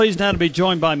Pleased now to be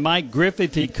joined by Mike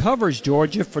Griffith. He covers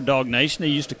Georgia for Dog Nation. He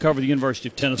used to cover the University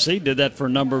of Tennessee, did that for a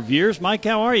number of years. Mike,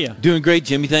 how are you? Doing great,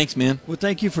 Jimmy. Thanks, man. Well,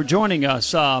 thank you for joining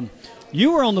us.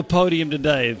 You were on the podium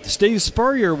today, the Steve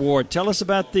Spurrier Award. Tell us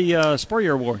about the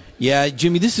Spurrier Award. Yeah,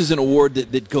 Jimmy, this is an award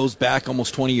that goes back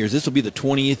almost 20 years. This will be the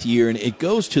 20th year, and it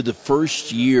goes to the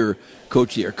first-year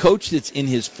coach of the year. Coach that's in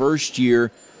his first year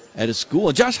at a school.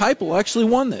 And Josh Heupel actually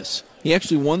won this. He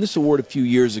actually won this award a few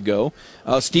years ago.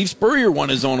 Steve Spurrier won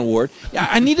his own award. Yeah,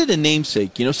 I needed a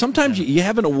namesake. You know, sometimes you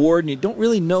have an award and you don't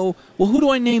really know, well, who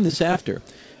do I name this after?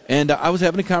 And I was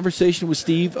having a conversation with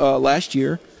Steve last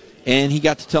year, and he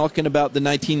got to talking about the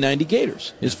 1990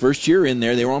 Gators. His first year in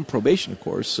there, they were on probation, of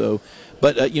course. So,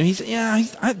 but he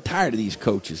said, I'm tired of these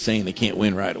coaches saying they can't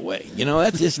win right away. You know,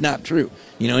 that's just not true.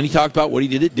 You know, and he talked about what he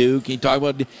did at Duke. He talked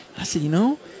about. I said,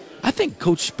 I think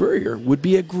Coach Spurrier would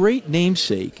be a great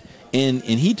namesake. And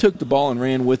he took the ball and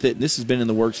ran with it. And this has been in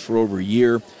the works for over a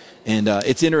year. And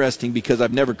it's interesting because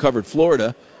I've never covered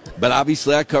Florida, but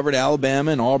obviously I covered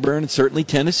Alabama and Auburn and certainly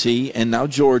Tennessee and now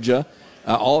Georgia.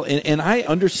 And I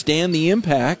understand the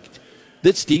impact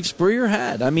that Steve Spurrier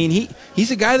had. I mean,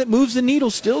 he's a guy that moves the needle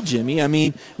still, Jimmy. I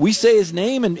mean, we say his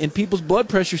name and people's blood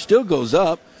pressure still goes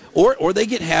up, or they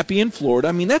get happy in Florida.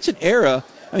 I mean, that's an era.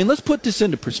 I mean, let's put this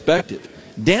into perspective.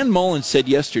 Dan Mullen said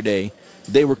yesterday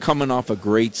they were coming off a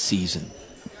great season.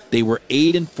 They were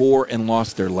 8-4 and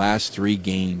lost their last 3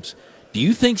 games. Do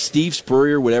you think Steve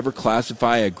Spurrier would ever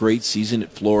classify a great season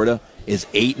at Florida as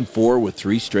 8-4 with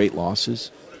 3 straight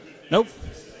losses? Nope.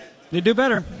 They do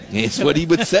better. It's what he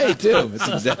would say, too.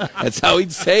 That's how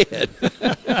he'd say it.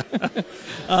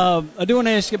 I do want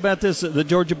to ask you about this, the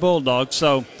Georgia Bulldogs.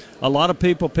 So a lot of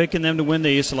people picking them to win the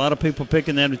East, a lot of people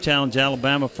picking them to challenge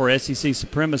Alabama for SEC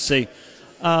supremacy.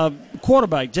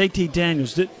 Quarterback, JT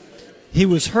Daniels, he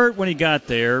was hurt when he got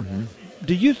there. Mm-hmm.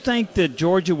 Do you think that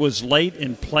Georgia was late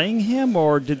in playing him,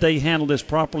 or did they handle this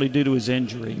properly due to his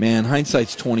injury? Man,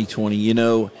 hindsight's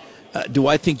 20/20. Do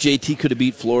I think JT could have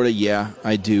beat Florida? Yeah,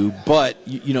 I do. But,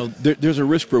 there's a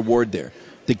risk-reward there.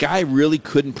 The guy really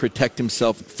couldn't protect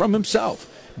himself from himself.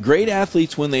 Great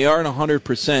athletes, when they are at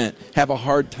 100%, have a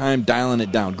hard time dialing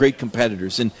it down. Great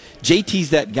competitors. And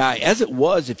JT's that guy, as it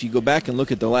was, if you go back and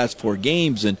look at the last 4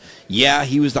 games. And, yeah,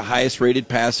 he was the highest-rated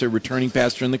passer, returning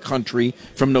passer in the country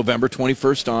from November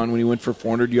 21st on when he went for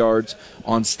 400 yards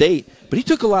on state. But he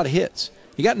took a lot of hits.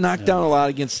 He got knocked down a lot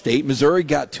against State. Missouri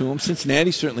got to him.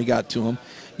 Cincinnati certainly got to him.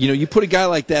 You put a guy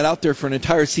like that out there for an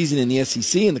entire season in the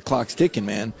SEC and the clock's ticking,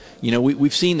 man.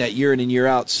 We've seen that year in and year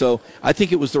out. So I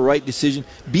think it was the right decision.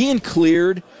 Being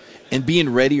cleared and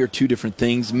being ready are 2 different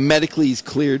things. Medically, he's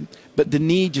cleared, but the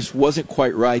knee just wasn't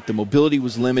quite right. The mobility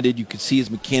was limited. You could see his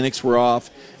mechanics were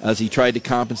off as he tried to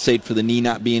compensate for the knee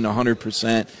not being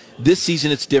 100%. This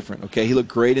season, it's different, okay? He looked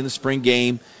great in the spring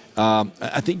game.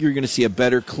 I think you're going to see a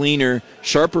better, cleaner,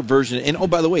 sharper version. And, oh,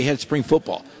 by the way, he had spring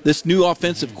football. This new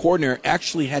offensive coordinator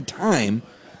actually had time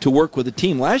to work with the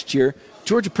team. Last year,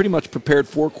 Georgia pretty much prepared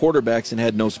 4 quarterbacks and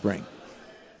had no spring.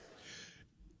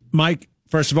 Mike,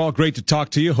 first of all, great to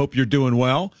talk to you. Hope you're doing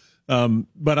well.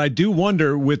 But I do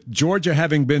wonder, with Georgia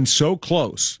having been so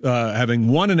close, having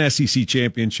won an SEC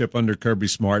championship under Kirby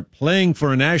Smart, playing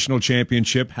for a national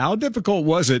championship, how difficult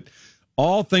was it?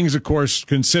 All things, of course,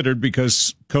 considered,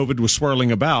 because COVID was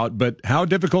swirling about, but how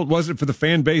difficult was it for the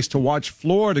fan base to watch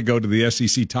Florida go to the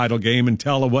SEC title game and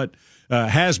tell what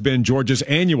has been Georgia's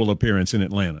annual appearance in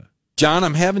Atlanta? John,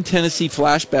 I'm having Tennessee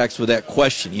flashbacks with that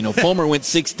question. Fulmer went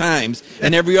 6 times,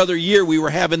 and every other year we were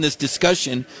having this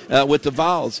discussion with the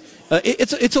Vols.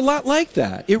 It's a lot like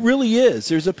that. It really is.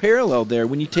 There's a parallel there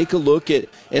when you take a look at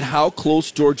how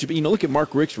close Georgia. Look at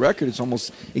Mark Richt's record. It's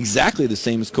almost exactly the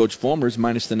same as Coach Fulmer's,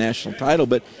 minus the national title,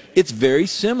 but it's very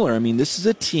similar. I mean, this is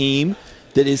a team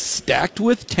that is stacked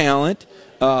with talent,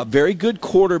 very good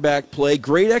quarterback play,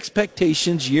 great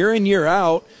expectations year in, year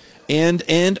out. And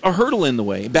a hurdle in the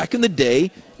way. Back in the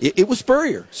day, it was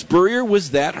Spurrier. Spurrier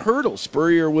was that hurdle.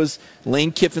 Spurrier was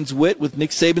Lane Kiffin's wit with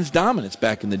Nick Saban's dominance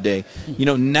back in the day.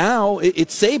 Now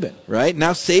it's Saban, right?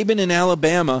 Now Saban and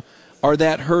Alabama are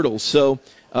that hurdle. So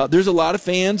there's a lot of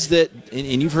fans that,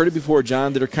 and you've heard it before,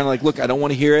 John, that are kind of like, look, I don't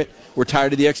want to hear it. We're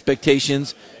tired of the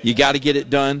expectations. You got to get it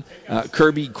done.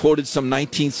 Kirby quoted some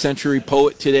 19th century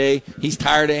poet today. He's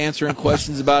tired of answering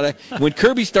questions about it. When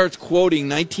Kirby starts quoting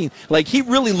he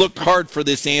really looked hard for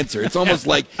this answer. It's almost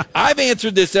like, I've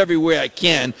answered this every way I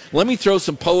can. Let me throw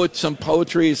some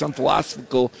poetry, some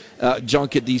philosophical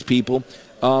junk at these people.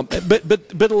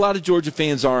 But a lot of Georgia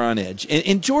fans are on edge.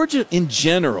 And Georgia in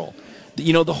general,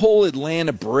 the whole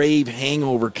Atlanta Brave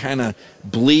hangover kind of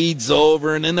bleeds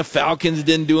over, and then the Falcons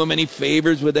didn't do them any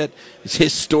favors with that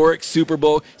historic Super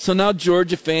Bowl. So now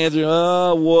Georgia fans are,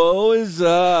 oh, woe is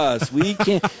us. We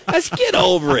can't. Let's get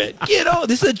over it.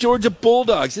 This is the Georgia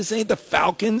Bulldogs. This ain't the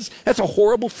Falcons. That's a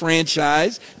horrible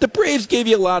franchise. The Braves gave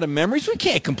you a lot of memories. We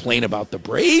can't complain about the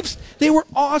Braves. They were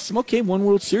awesome. Okay, one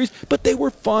World Series, but they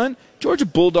were fun. Georgia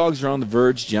Bulldogs are on the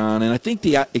verge, John, and I think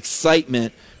the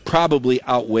excitement probably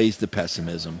outweighs the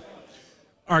pessimism.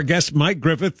 Our guest, Mike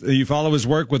Griffith, you follow his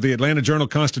work with the Atlanta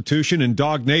Journal-Constitution and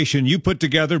Dog Nation. You put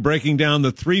together breaking down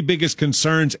the 3 biggest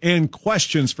concerns and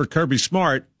questions for Kirby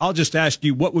Smart. I'll just ask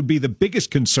you, what would be the biggest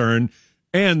concern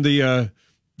and the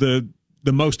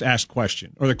most asked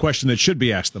question, or the question that should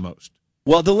be asked the most?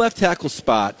 Well, the left tackle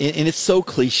spot, and it's so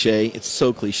cliche. It's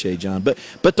so cliche, John.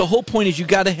 But the whole point is you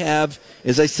got to have,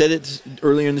 as I said it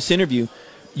earlier in this interview,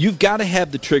 you've got to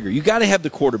have the trigger. You've got to have the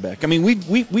quarterback. I mean,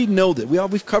 we know that.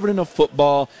 We've covered enough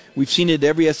football. We've seen it at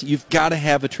every SC. You've got to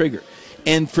have a trigger.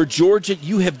 And for Georgia,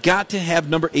 you have got to have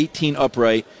number 18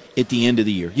 upright at the end of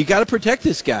the year. You got to protect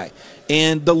this guy.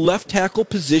 And the left tackle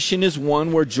position is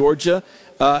one where Georgia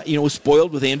was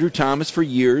spoiled with Andrew Thomas for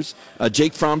years.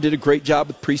 Jake Fromm did a great job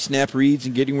with pre-snap reads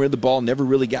and getting rid of the ball. Never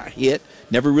really got hit.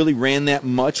 Never really ran that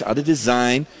much out of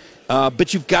design.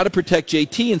 But you've got to protect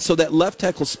JT. And so that left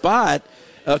tackle spot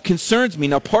concerns me.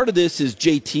 Now, part of this is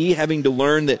JT having to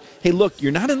learn that, hey, look,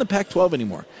 you're not in the Pac-12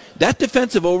 anymore. That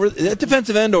defensive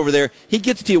end over there, he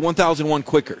gets to you 1,001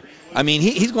 quicker. I mean,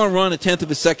 he's going to run a tenth of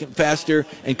a second faster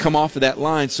and come off of that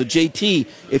line. So, JT,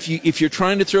 if you're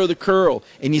trying to throw the curl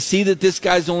and you see that this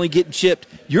guy's only getting chipped,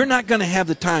 you're not going to have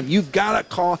the time. You've got to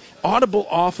call audible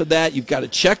off of that. You've got to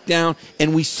check down,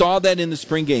 and we saw that in the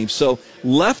spring game. So,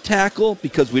 left tackle,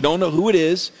 because we don't know who it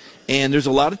is, and there's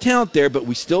a lot of talent there, but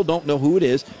we still don't know who it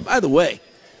is. By the way,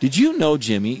 did you know,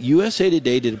 Jimmy, USA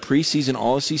Today did a preseason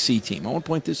All-SEC team. I want to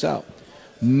point this out.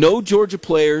 No Georgia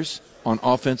players on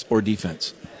offense or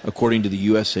defense, according to the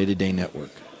USA Today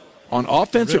network. On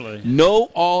offense, really? No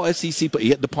All-SEC play. You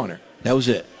had the punter. That was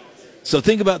it. So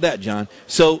think about that, John.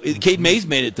 So Cade Mays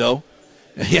made it, though.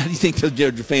 How do you think the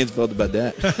Georgia fans felt about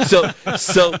that?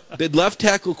 So the left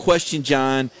tackle question,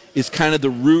 John, is kind of the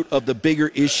root of the bigger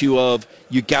issue of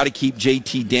you got to keep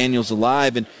JT Daniels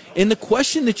alive. And the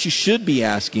question that you should be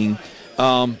asking,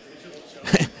 I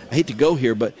hate to go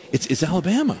here, but it's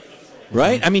Alabama,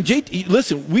 right? I mean, JT,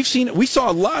 listen, we saw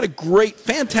a lot of great,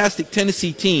 fantastic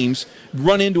Tennessee teams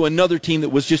run into another team that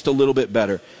was just a little bit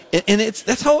better. And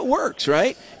that's how it works,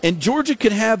 right? And Georgia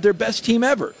could have their best team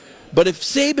ever. But if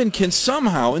Saban can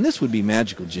somehow, and this would be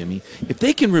magical, Jimmy, if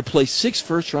they can replace 6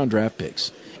 first-round draft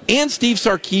picks and Steve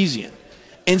Sarkisian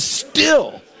and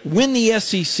still win the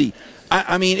SEC,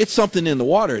 I mean, it's something in the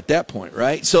water at that point,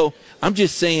 right? So I'm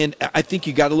just saying, I think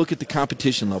you got to look at the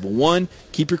competition level. 1,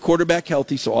 keep your quarterback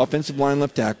healthy, so offensive line,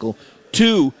 left tackle.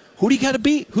 2, who do you got to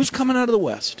beat? Who's coming out of the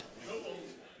West?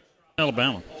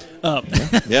 Alabama.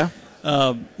 Yeah.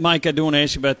 Mike, I do want to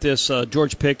ask you about this.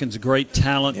 George Pickens, a great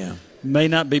talent. Yeah. May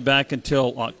not be back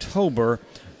until October.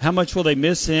 How much will they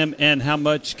miss him, and how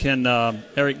much can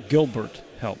Eric Gilbert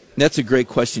help? That's a great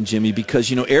question, Jimmy,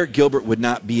 because, Eric Gilbert would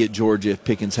not be at Georgia if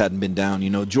Pickens hadn't been down.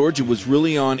 Georgia was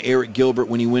really on Eric Gilbert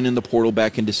when he went in the portal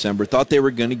back in December. Thought they were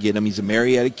going to get him. He's a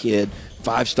Marietta kid,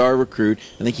 5-star recruit.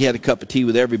 I think he had a cup of tea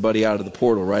with everybody out of the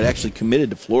portal, right? Actually committed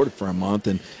to Florida for a month,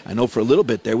 and I know for a little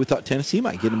bit there we thought Tennessee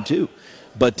might get him too.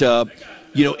 But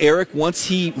Eric, once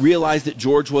he realized that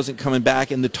George wasn't coming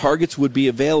back and the targets would be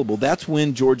available, that's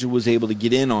when Georgia was able to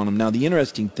get in on him. Now, the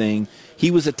interesting thing,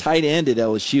 he was a tight end at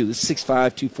LSU. This 6'5",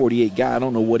 248 guy. I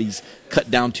don't know what he's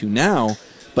cut down to now,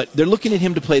 but they're looking at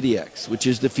him to play the X, which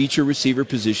is the feature receiver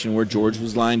position where George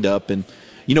was lined up. And,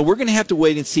 we're going to have to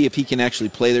wait and see if he can actually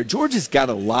play there. Georgia's got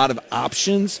a lot of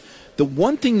options. The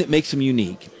one thing that makes him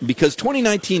unique, because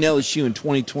 2019 LSU and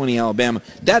 2020 Alabama,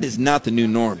 that is not the new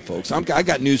norm, folks. I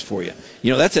got news for you.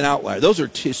 That's an outlier. Those are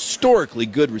historically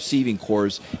good receiving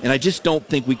cores, and I just don't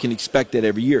think we can expect that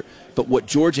every year. But what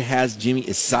Georgia has, Jimmy,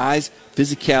 is size,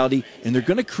 physicality, and they're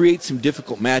going to create some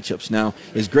difficult matchups. Now,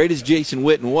 as great as Jason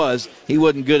Witten was, he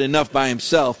wasn't good enough by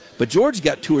himself. But Georgia's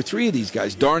got 2 or 3 of these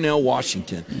guys. Darnell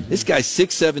Washington. This guy's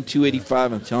 6'7",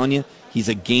 285. I'm telling you, he's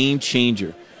a game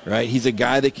changer. Right, he's a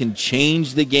guy that can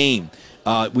change the game.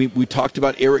 We talked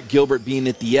about Eric Gilbert being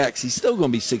at the X. He's still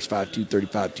going to be 6'5",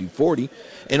 235, 240.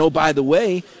 And, oh, by the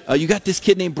way, you got this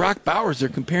kid named Brock Bowers they're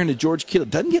comparing to George Kittle.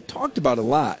 Doesn't get talked about a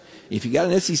lot. If you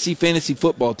got an SEC fantasy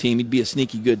football team, he'd be a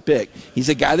sneaky good pick. He's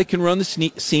a guy that can run the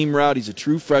seam route. He's a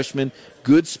true freshman,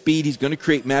 good speed. He's going to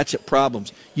create matchup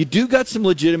problems. You do got some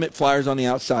legitimate flyers on the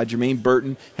outside. Jermaine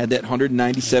Burton had that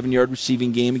 197-yard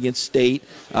receiving game against State.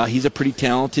 He's a pretty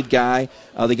talented guy.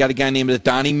 They got a guy named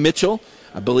Donnie Mitchell.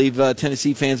 I believe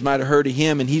Tennessee fans might have heard of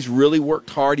him, and he's really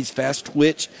worked hard. He's fast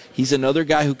twitch. He's another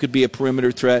guy who could be a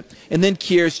perimeter threat. And then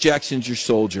Keiris Jackson's your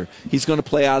soldier. He's going to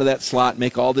play out of that slot,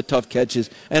 make all the tough catches.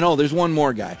 And, there's one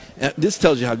more guy. This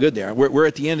tells you how good they are. We're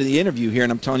at the end of the interview here,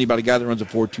 and I'm telling you about a guy that runs a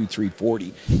 4.23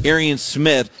 40. Arian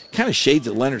Smith kind of shades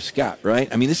at Leonard Scott,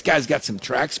 right? I mean, this guy's got some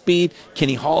track speed. Can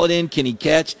he haul it in? Can he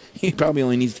catch? He probably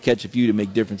only needs to catch a few to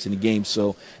make difference in the game.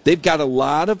 So they've got a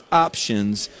lot of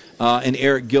options. And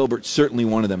Eric Gilbert certainly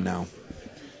one of them now.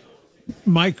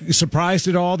 Mike, surprised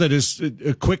at all that is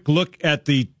a quick look at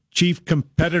the chief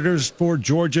competitors for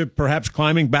Georgia, perhaps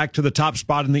climbing back to the top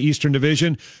spot in the Eastern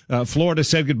Division? Florida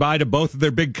said goodbye to both of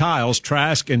their big Kyles,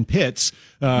 Trask and Pitts.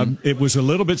 It was a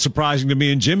little bit surprising to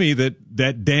me and Jimmy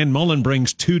that Dan Mullen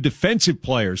brings two defensive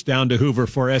players down to Hoover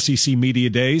for SEC Media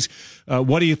Days.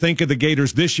 What do you think of the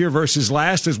Gators this year versus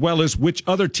last, as well as which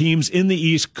other teams in the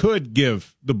East could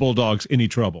give the Bulldogs any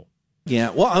trouble?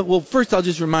 Yeah, well, first I'll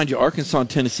just remind you, Arkansas and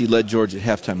Tennessee led Georgia at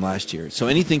halftime last year, so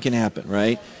anything can happen,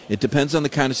 right? It depends on the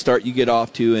kind of start you get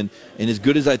off to, and as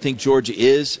good as I think Georgia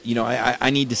is,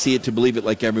 I need to see it to believe it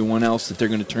like everyone else that they're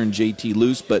going to turn JT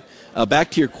loose. But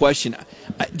back to your question,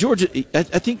 Georgia, I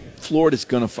think Florida's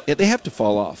going to – they have to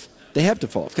fall off. They have to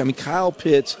fall off. I mean, Kyle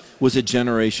Pitts was a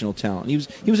generational talent. He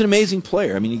was an amazing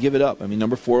player. I mean, you give it up. I mean,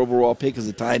 number 4 overall pick as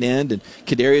a tight end, and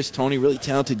Kadarius Toney, really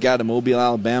talented guy to Mobile,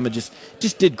 Alabama, just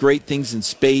did great things in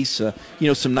space.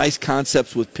 Some nice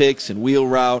concepts with picks and wheel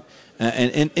route,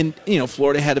 and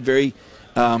Florida had a very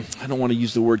I don't want to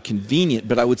use the word convenient,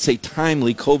 but I would say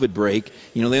timely COVID break.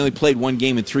 They only played one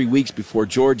game in 3 weeks before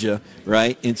Georgia,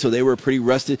 right? And so they were pretty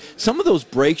rested. Some of those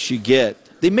breaks you get,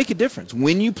 they make a difference.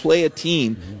 When you play a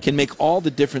team, can make all the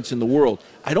difference in the world.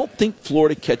 I don't think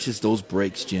Florida catches those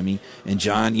breaks, Jimmy and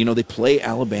John. They play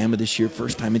Alabama this year,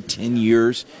 first time in 10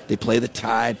 years. They play the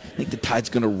Tide. I think the Tide's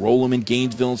going to roll them in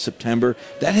Gainesville in September.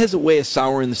 That has a way of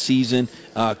souring the season,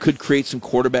 could create some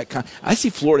quarterback. I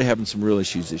see Florida having some real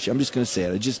issues this year. I'm just going to say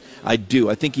it. I do.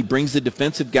 I think he brings the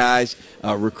defensive guys,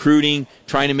 recruiting,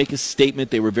 trying to make a statement.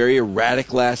 They were very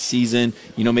erratic last season.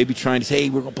 Maybe trying to say, hey,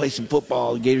 we're going to play some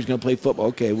football. The Gators going to play football.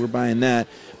 Okay, we're buying that.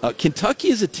 Kentucky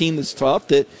is a team that's tough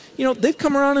that, they've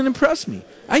come around and impressed me.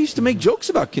 I used to make jokes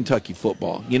about Kentucky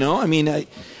football,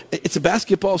 it's a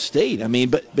basketball state.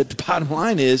 But the bottom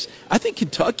line is, I think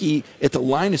Kentucky at the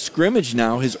line of scrimmage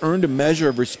now has earned a measure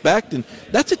of respect, and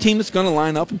that's a team that's going to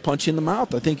line up and punch you in the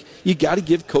mouth. I think you got to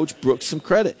give Coach Brooks some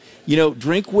credit.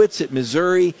 Drinkwitz at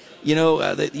Missouri,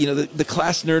 the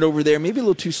class nerd over there, maybe a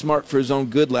little too smart for his own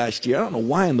good last year. I don't know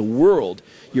why in the world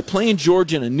you're playing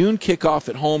Georgia in a noon kickoff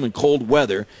at home in cold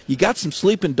weather. You got some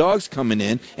sleeping dogs coming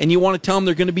in, and you want to tell them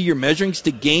they're going to be your measuring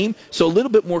stick game. So a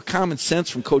little bit more common sense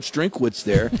from Coach Drinkwitz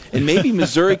there, and maybe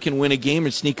Missouri can win a game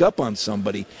and sneak up on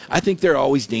somebody. I think they're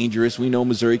always dangerous. We know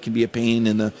Missouri can be a pain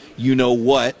in the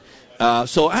you-know-what.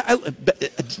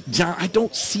 John, I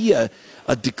don't see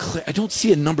I don't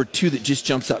see a number 2 that just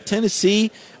jumps out.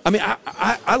 Tennessee,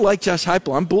 I like Josh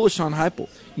Heupel. I'm bullish on Heupel.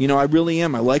 I really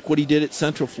am. I like what he did at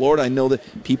Central Florida. I know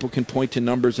that people can point to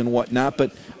numbers and whatnot,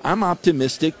 but I'm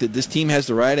optimistic that this team has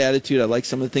the right attitude. I like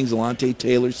some of the things Alontae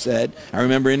Taylor said. I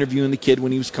remember interviewing the kid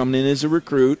when he was coming in as a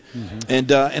recruit,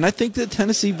 and I think that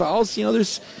Tennessee Vols,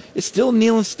 it's still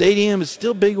Neyland Stadium, it's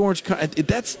still Big Orange.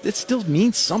 That still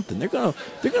means something. They're gonna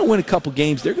win a couple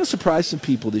games. They're gonna surprise some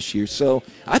people this year. So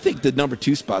I think the number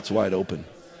 2 spot's wide open.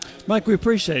 Mike, we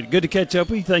appreciate it. Good to catch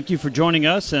up with you. Thank you for joining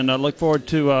us, and I look forward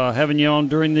to having you on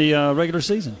during the regular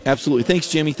season. Absolutely. Thanks,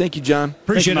 Jimmy. Thank you, John.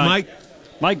 Appreciate it, Mike.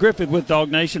 Mike Griffith with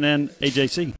Dog Nation and AJC.